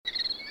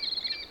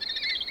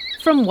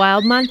From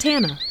Wild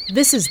Montana,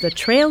 this is the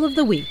Trail of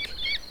the Week.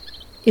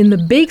 In the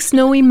Big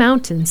Snowy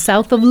Mountains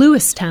south of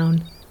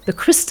Lewistown, the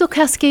Crystal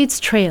Cascades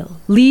Trail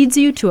leads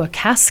you to a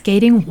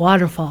cascading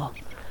waterfall.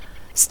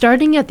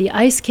 Starting at the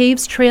Ice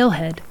Caves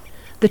trailhead,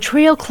 the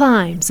trail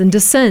climbs and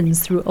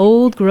descends through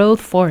old-growth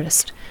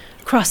forest,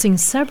 crossing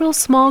several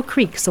small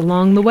creeks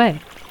along the way.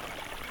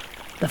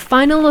 The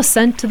final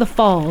ascent to the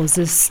falls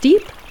is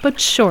steep but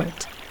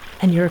short,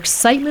 and your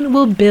excitement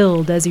will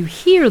build as you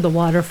hear the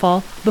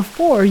waterfall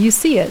before you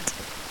see it.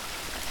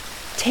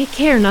 Take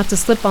care not to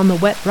slip on the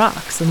wet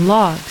rocks and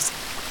logs,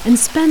 and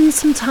spend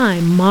some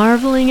time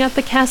marveling at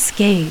the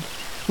cascade,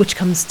 which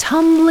comes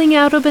tumbling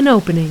out of an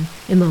opening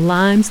in the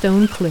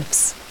limestone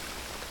cliffs.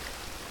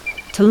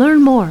 To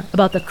learn more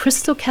about the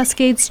Crystal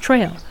Cascades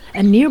Trail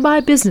and nearby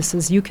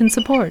businesses you can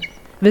support,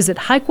 visit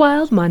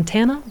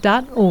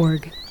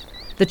hikewildmontana.org.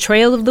 The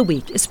Trail of the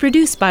Week is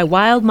produced by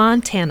Wild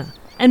Montana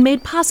and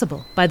made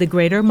possible by the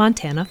Greater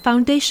Montana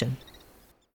Foundation.